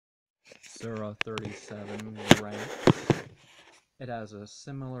Surah 37 rank. It has a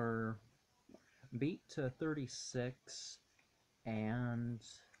similar beat to 36 and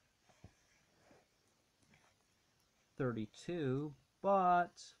 32,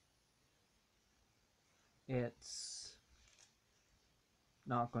 but it's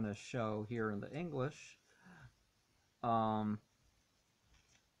not going to show here in the English.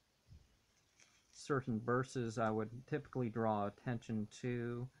 Certain verses I would typically draw attention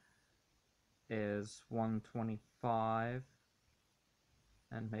to is 125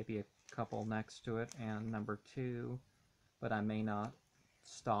 and maybe a couple next to it, and number 2, but I may not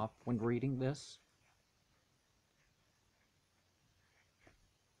stop when reading this.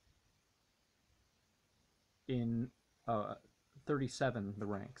 In 37, the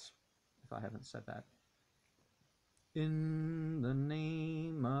ranks, if I haven't said that. In the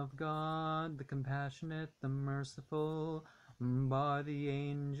name of God, the compassionate, the merciful, by the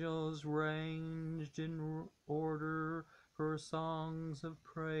angels ranged in order for songs of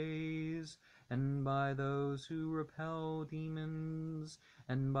praise, and by those who repel demons,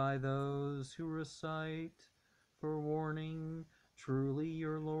 and by those who recite for warning. Truly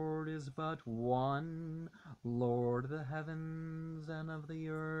your Lord is but one, Lord of the heavens and of the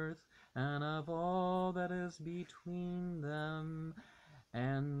earth, and of all that is between them,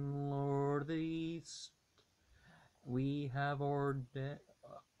 and Lord of the east. We have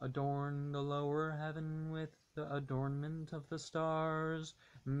adorned the lower heaven with the adornment of the stars,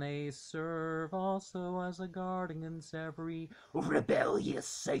 and they serve also as a guard against every rebellious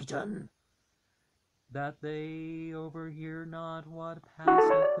Satan, that they overhear not what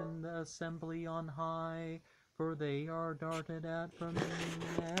passeth in the assembly on high, for they are darted at from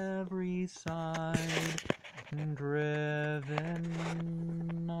every side, and driven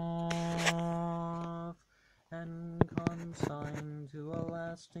off, and consigned to a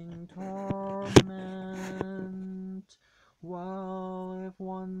lasting torment. While if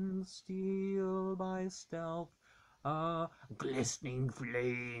one steal by stealth, a glistening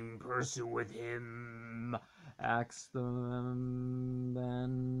flame pursueth him. Ask them,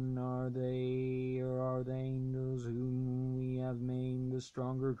 then, are they, or are the angels whom we have made the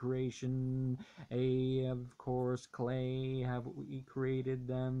stronger creation? Of course, clay have we created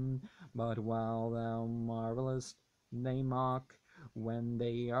them, but while thou marvelest, they mock. When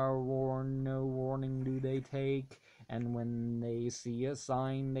they are warned, no warning do they take, and when they see a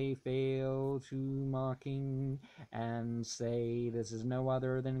sign, they fail to mocking, and say this is no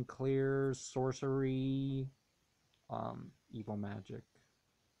other than clear sorcery. Evil magic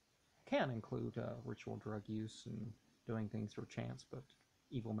can include ritual drug use and doing things for chance, but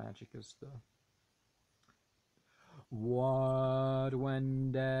evil magic is the... What,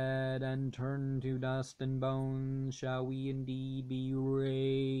 when dead and turned to dust and bones, shall we indeed be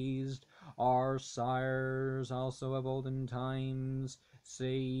raised? Our sires also of olden times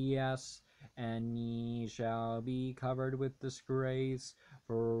say yes, and ye shall be covered with disgrace.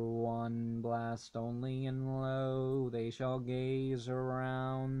 For one blast only, and lo, they shall gaze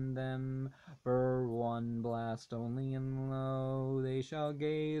around them. For one blast only, and lo, they shall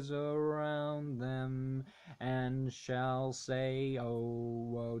gaze around them, and shall say, oh,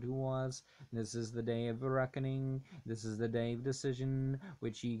 woe to us, this is the day of reckoning, this is the day of decision,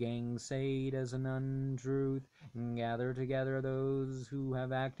 which ye gainsayed as an untruth, and gather together those who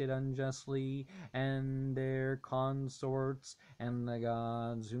have acted unjustly, and their consorts, and the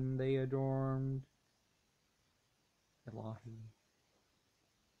gods whom they adorned. Elahi.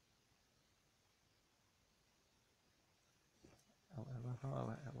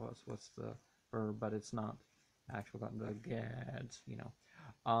 What's the verb? But it's not actual, the gads,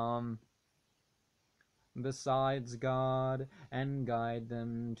 besides God, and guide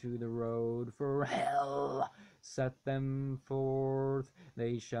them to the road for hell. Set them forth,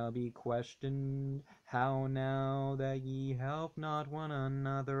 they shall be questioned. How now that ye help not one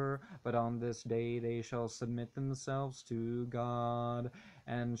another? But on this day they shall submit themselves to God,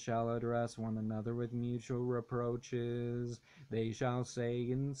 and shall address one another with mutual reproaches. They shall say,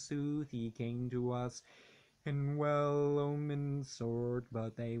 in sooth ye came to us in well-omened sort,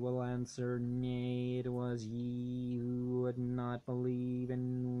 but they will answer, nay, it was ye who would not believe,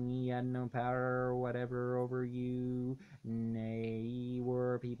 and we had no power whatever over you. Nay, ye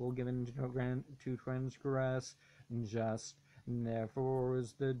were a people given to transgress, just. Therefore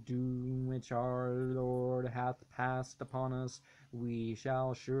is the doom which our Lord hath passed upon us. We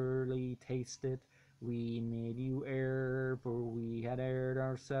shall surely taste it. We made you err, for we had erred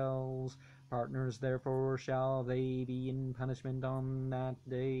ourselves. Partners therefore shall they be in punishment on that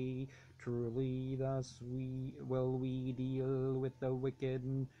day. Truly thus we deal with the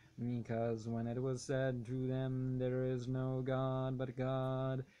wicked, because when it was said to them, there is no God but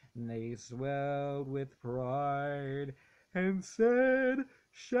God, they swelled with pride, and said,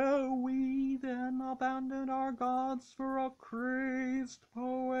 shall we then abandon our gods for a crazed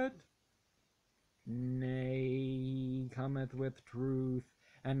poet? Nay, he cometh with truth,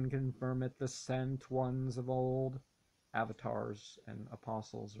 and confirmeth the sent ones of old. Avatars and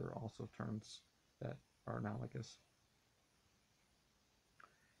apostles are also terms that are analogous.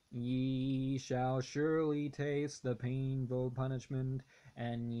 Ye shall surely taste the painful punishment,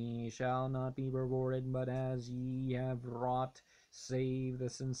 and ye shall not be rewarded but as ye have wrought, save the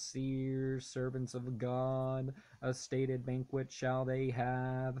sincere servants of God. A stated banquet shall they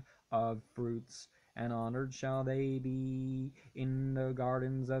have of fruits, and honored shall they be in the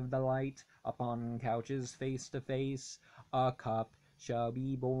gardens of delight, upon couches face to face. A cup shall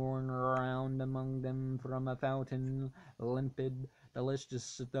be borne round among them from a fountain, limpid,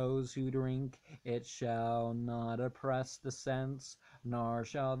 delicious to those who drink. It shall not oppress the sense, nor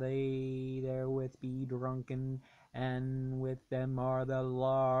shall they therewith be drunken. And with them are the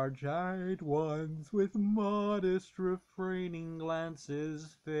large-eyed ones, with modest refraining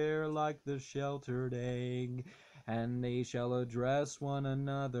glances, fair like the sheltered egg. And they shall address one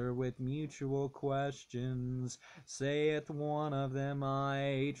another with mutual questions. Saith one of them,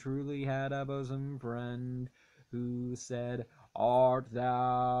 I truly had a bosom friend, who said, art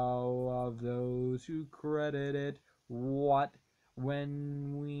thou of those who credit it? What,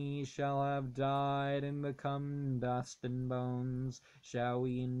 when we shall have died and become dust and bones, shall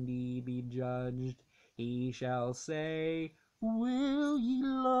we indeed be judged? He shall say, will ye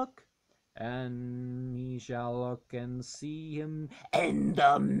look? And he shall look and see him in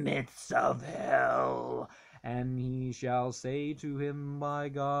the midst of hell. And he shall say to him, by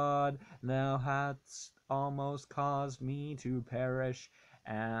God, thou hadst almost caused me to perish,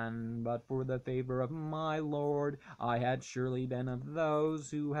 and but for the favor of my Lord, I had surely been of those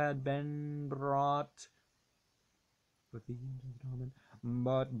who had been brought with the engines.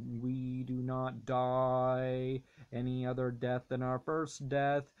 But we do not die any other death than our first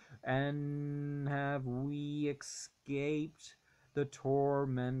death, and have we escaped the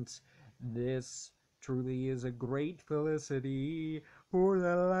torment. This truly is a great felicity, for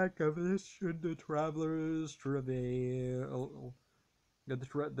the lack of this should the travelers travail.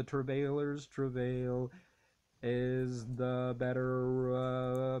 The travailers travail is the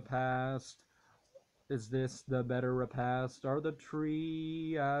better past. Is this the better repast, or the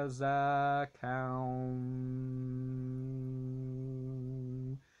tree as a count?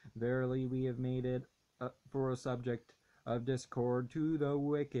 Verily we have made it for a subject of discord to the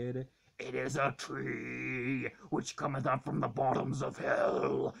wicked. It is a tree which cometh up from the bottoms of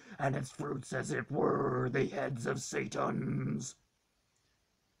hell, and its fruits as it were the heads of Satans.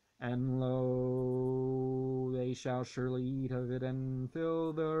 And lo, they shall surely eat of it, and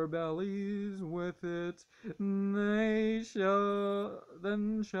fill their bellies with it. Then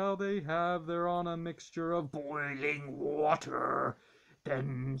shall they have thereon a mixture of boiling water.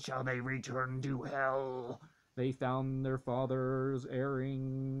 Then shall they return to hell. They found their fathers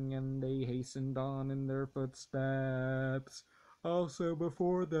erring, and they hastened on in their footsteps. Also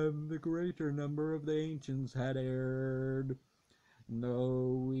before them the greater number of the ancients had erred.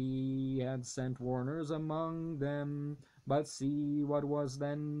 No, we had sent warners among them, but see what was the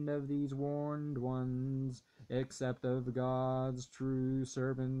end of these warned ones, except of God's true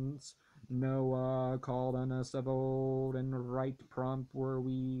servants. Noah called on us of old, and right prompt were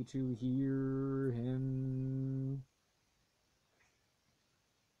we to hear him.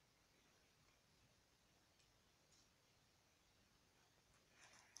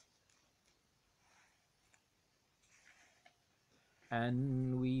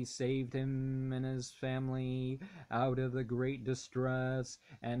 And we saved him and his family out of the great distress,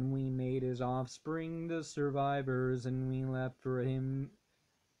 and we made his offspring the survivors, and we left for him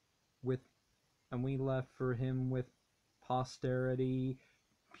with posterity.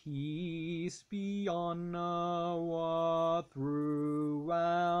 Peace be on Noah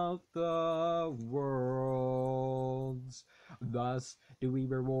throughout the worlds. Thus do we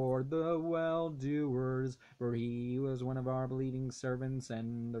reward the well-doers, for he was one of our believing servants,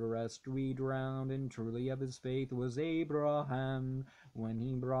 and the rest we drowned. And truly of his faith was Abraham, when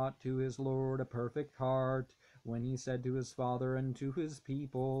he brought to his Lord a perfect heart, when he said to his father and to his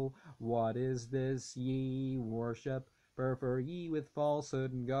people, what is this ye worship? Prefer ye with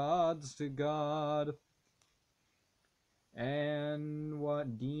falsehood gods to God? And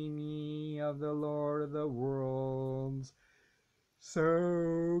what deem ye of the Lord of the worlds?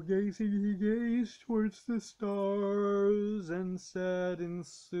 So gazing he gazed towards the stars, and said, In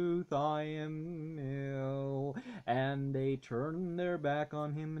sooth I am ill. And they turned their back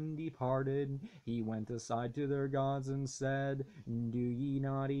on him and departed. He went aside to their gods, and said, Do ye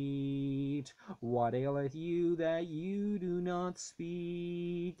not eat? What aileth you that you do not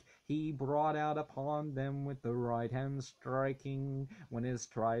speak? He brought out upon them with the right hand striking. When his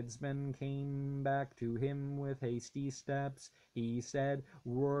tribesmen came back to him with hasty steps, he said,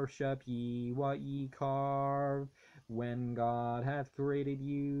 Worship ye what ye carve. When God hath created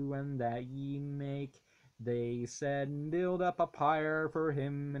you, and that ye make, they said, Build up a pyre for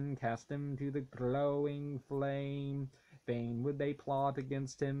him, and cast him to the glowing flame. Fain would they plot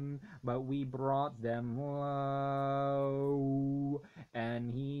against him, but we brought them low.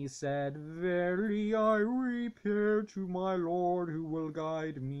 And he said, Verily I repair to my Lord, who will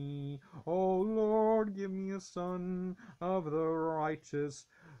guide me. O Lord, give me a son of the righteous.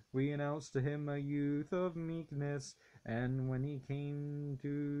 We announced to him a youth of meekness, and when he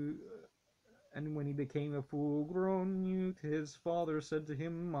became a full-grown youth, his father said to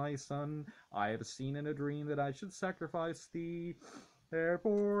him, My son, I have seen in a dream that I should sacrifice thee.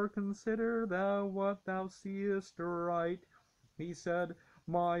 Therefore consider thou what thou seest right. He said,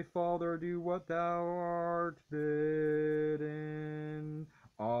 My father, do what thou art bidden.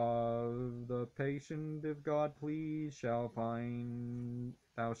 Of the patient, if God please,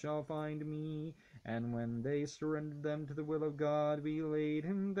 thou shalt find me. And when they surrendered them to the will of God, we laid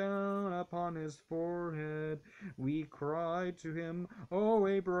him down upon his forehead. We cried to him, O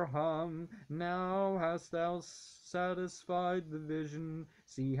Abraham, now hast thou satisfied the vision.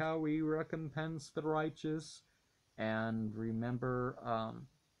 See how we recompense the righteous. And remember,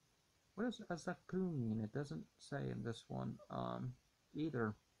 what does Zakku mean? It doesn't say in this one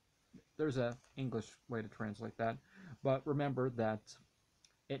either. There's a English way to translate that. But remember that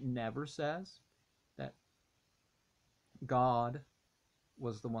it never says that God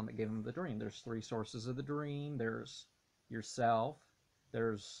was the one that gave him the dream. There's three sources of the dream. There's yourself,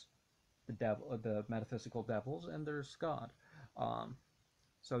 there's the devil, the metaphysical devils, and there's God.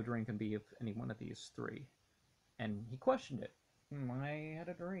 So a dream can be of any one of these three. And he questioned it. I had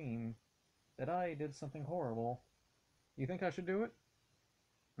a dream that I did something horrible. You think I should do it?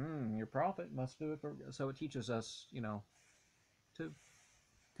 Your prophet must do it. So it teaches us, to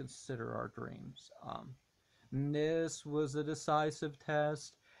consider our dreams. This was a decisive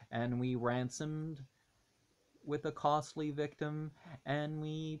test, and we ransomed with a costly victim, and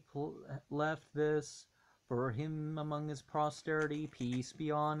we left this for him among his posterity. Peace be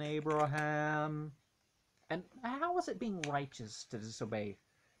on Abraham. And how is it being righteous to disobey?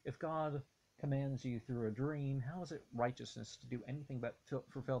 If God commands you through a dream, how is it righteousness to do anything but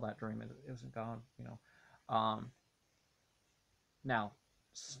fulfill that dream? Isn't God, now,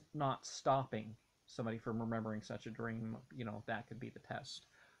 not stopping somebody from remembering such a dream, that could be the test.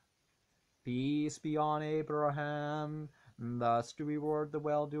 Peace be on Abraham. Thus to reward the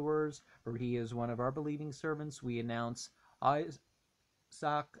well-doers, for he is one of our believing servants. We announce Isaac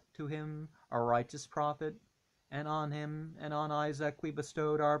to him, our righteous prophet, and on him and on Isaac we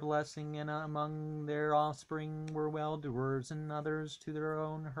bestowed our blessing, and among their offspring were well-doers, and others to their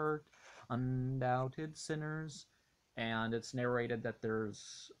own hurt, undoubted sinners. And it's narrated that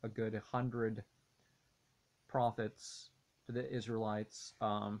there's a good 100 prophets to the Israelites,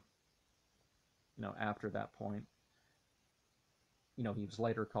 after that point. He was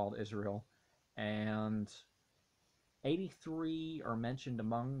later called Israel, and 83 are mentioned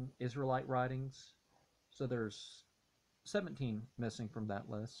among Israelite writings, so there's 17 missing from that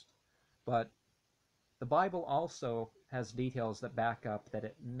list. But the Bible also has details that back up that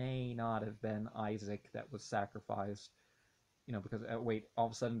it may not have been Isaac that was sacrificed, because, all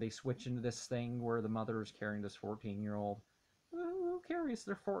of a sudden they switch into this thing where the mother is carrying this 14-year-old. Who carries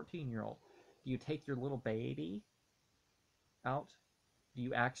their 14-year-old? Do you take your little baby out? Do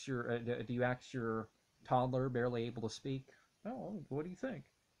you ask your toddler barely able to speak? Oh, what do you think?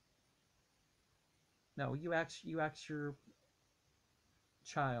 No, you ask your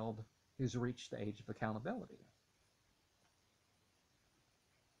child who's reached the age of accountability.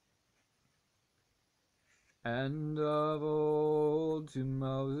 And of old to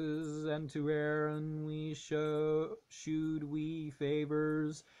Moses and to Aaron we shewed we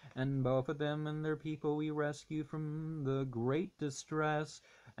favors, and both of them and their people we rescued from the great distress,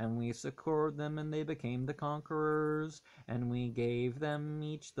 and we succored them, and they became the conquerors, and we gave them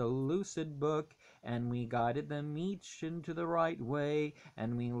each the lucid book, and we guided them each into the right way,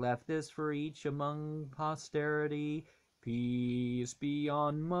 and we left this for each among posterity. Peace be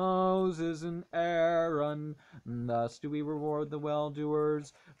on Moses and Aaron. Thus do we reward the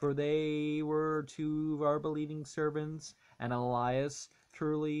well-doers, for they were two of our believing servants. And Elias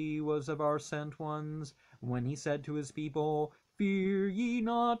truly was of our sent ones, when he said to his people, Fear ye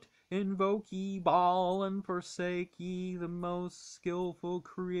not, invoke ye Baal, and forsake ye the most skillful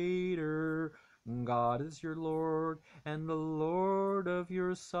Creator. God is your Lord, and the Lord of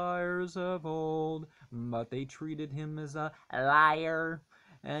your sires of old. But they treated him as a liar,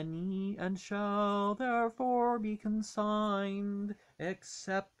 and shall therefore be consigned,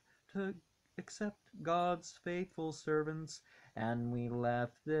 except God's faithful servants. And we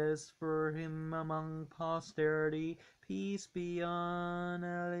left this for him among posterity. Peace be on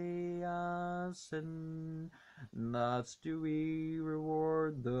Elias, and thus do we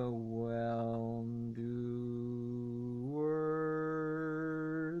reward the well-doers.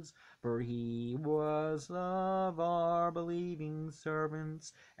 For he was of our believing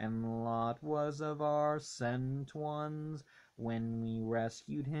servants, and Lot was of our sent ones, when we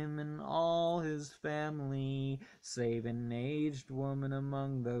rescued him and all his family, save an aged woman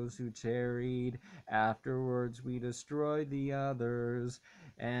among those who tarried. Afterwards we destroyed the others,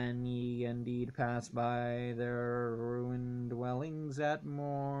 and ye indeed passed by their ruined dwellings at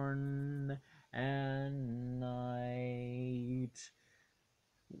morn and night.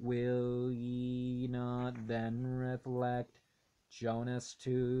 Will ye not then reflect? Jonas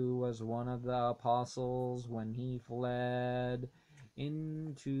too was one of the apostles when he fled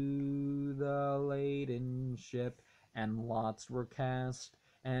into the laden ship, and lots were cast,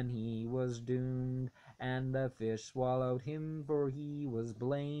 and he was doomed, and the fish swallowed him, for he was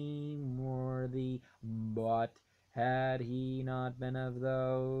blameworthy. But had he not been of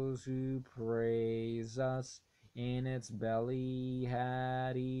those who praise us, in its belly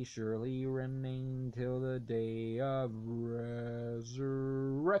had he surely remained till the day of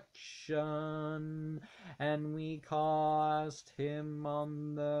resurrection. And we cast him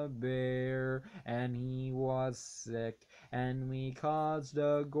on the bear, and he was sick, and we caused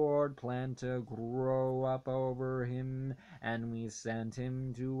a gourd plant to grow up over him, and we sent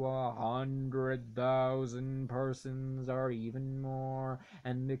him to 100,000 persons, or even more,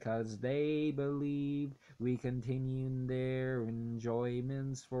 and because they believed, we continued their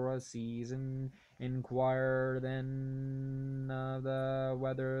enjoyments for a season. Inquire then of the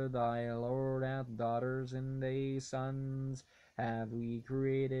whether thy Lord hath daughters and they sons. Have we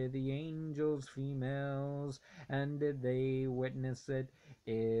created the angels females, and did they witness it?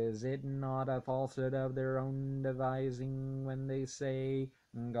 Is it not a falsehood of their own devising when they say,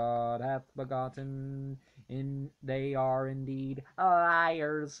 God hath begotten? They are indeed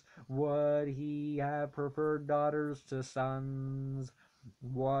liars. Would he have preferred daughters to sons?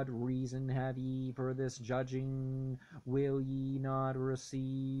 What reason have ye for this judging? Will ye not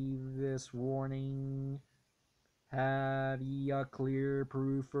receive this warning? Have ye a clear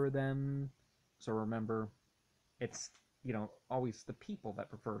proof for them? So remember, it's, always the people that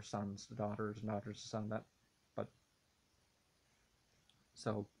prefer sons to daughters and daughters to sons. But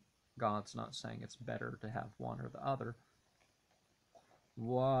so God's not saying it's better to have one or the other.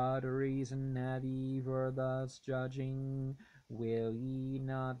 What reason have ye for thus judging? Will ye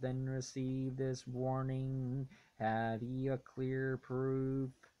not then receive this warning? Have ye a clear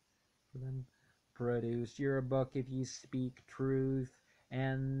proof? Then produce your book if ye speak truth.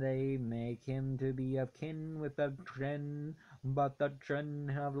 And they make him to be of kin with the Trin, but the Trin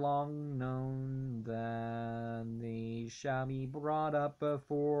have long known that they shall be brought up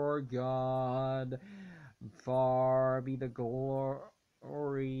before God. Far be the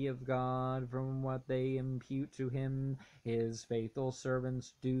glory of God from what they impute to him. His faithful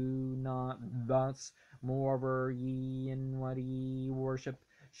servants do not thus. Moreover, ye in what ye worship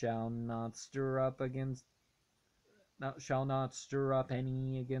shall not stir up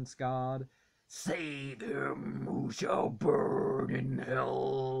any against God. Save him who shall burn in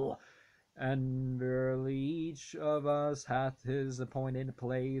hell. And verily each of us hath his appointed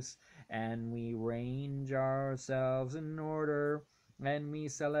place, and we range ourselves in order, and we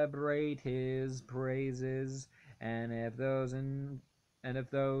celebrate his praises. And if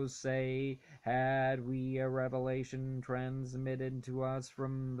those say, had we a revelation transmitted to us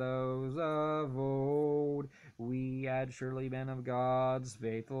from those of old, we had surely been of God's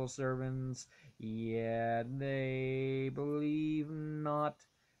faithful servants, yet they believe not.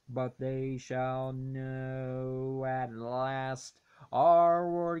 But they shall know at last our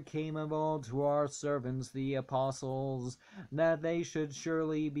word came of old to our servants the apostles, that they should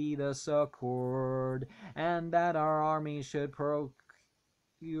surely be the succored, and that our army should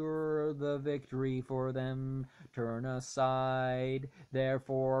secure the victory for them. Turn aside,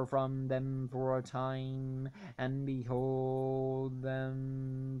 therefore, from them for a time, and behold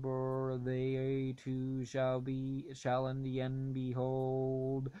them, for they too shall in the end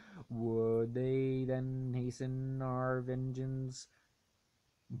behold. Would they then hasten our vengeance?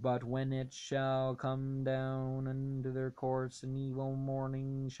 But when it shall come down into their courts, an evil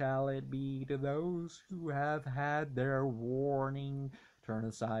morning shall it be to those who have had their warning. Turn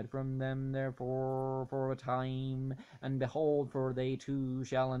aside from them, therefore, for a time, and behold, for they too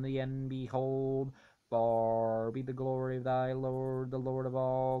shall in the end behold. Far be the glory of thy Lord, the Lord of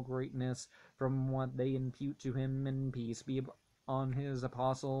all greatness, from what they impute to him, and peace be on his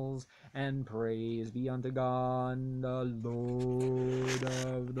apostles, and praise be unto God, the Lord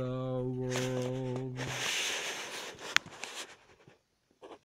of the world.